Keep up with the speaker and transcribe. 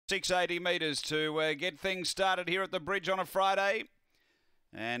680 metres to get things started here at the bridge on a Friday.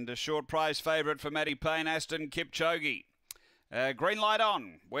 And a short prize favourite for Matty Payne, Aston Kipchoge. Green light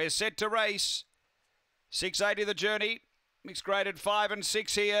on. We're set to race. 680 the journey. Mixed graded 5 and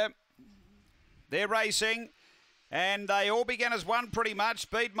 6 here. They're racing. And they all began as one pretty much.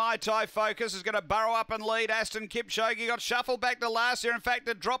 Speed My Tai Focus is going to burrow up and lead. Aston Kipchoge got shuffled back to last year. In fact,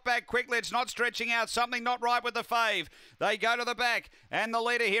 it dropped back quickly. It's not stretching out. Something not right with the fave. They go to the back. And the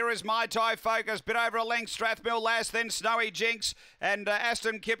leader here is My Tai Focus. Bit over a length. Strathmill Lass, then Snowy Jinx. And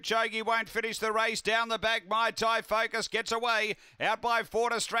Aston Kipchoge won't finish the race. Down the back, My Tai Focus gets away. Out by 4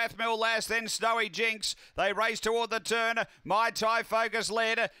 to Strathmill Lass, then Snowy Jinx. They race toward the turn. My Tai Focus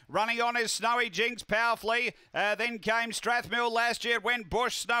led. Running on is Snowy Jinx powerfully. Then came Strathmill last year. It went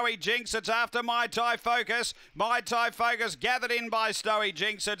Bush, Snowy Jinx. It's after My Tai Focus. My Tai Focus gathered in by Snowy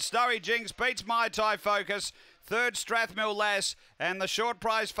Jinx. And Snowy Jinx beats My Tai Focus. Third, Strathmill Lass. And the short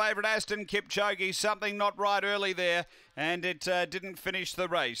prize favourite, Aston Kipchoge. Something not right early there. And it didn't finish the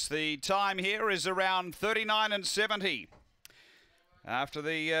race. The time here is around 39 and 70. After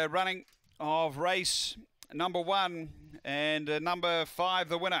the running of race number 1 and number 5,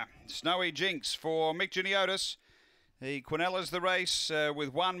 the winner, Snowy Jinx for Mick Giniotis. The Quinellas the race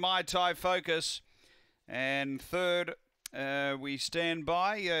with 1 My Tai Focus. And third, we stand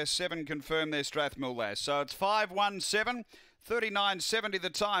by. 7 confirmed their Strathmill Lass. So it's 5-1-7, 39.70 the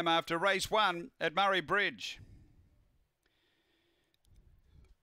time after race 1 at Murray-Bridge.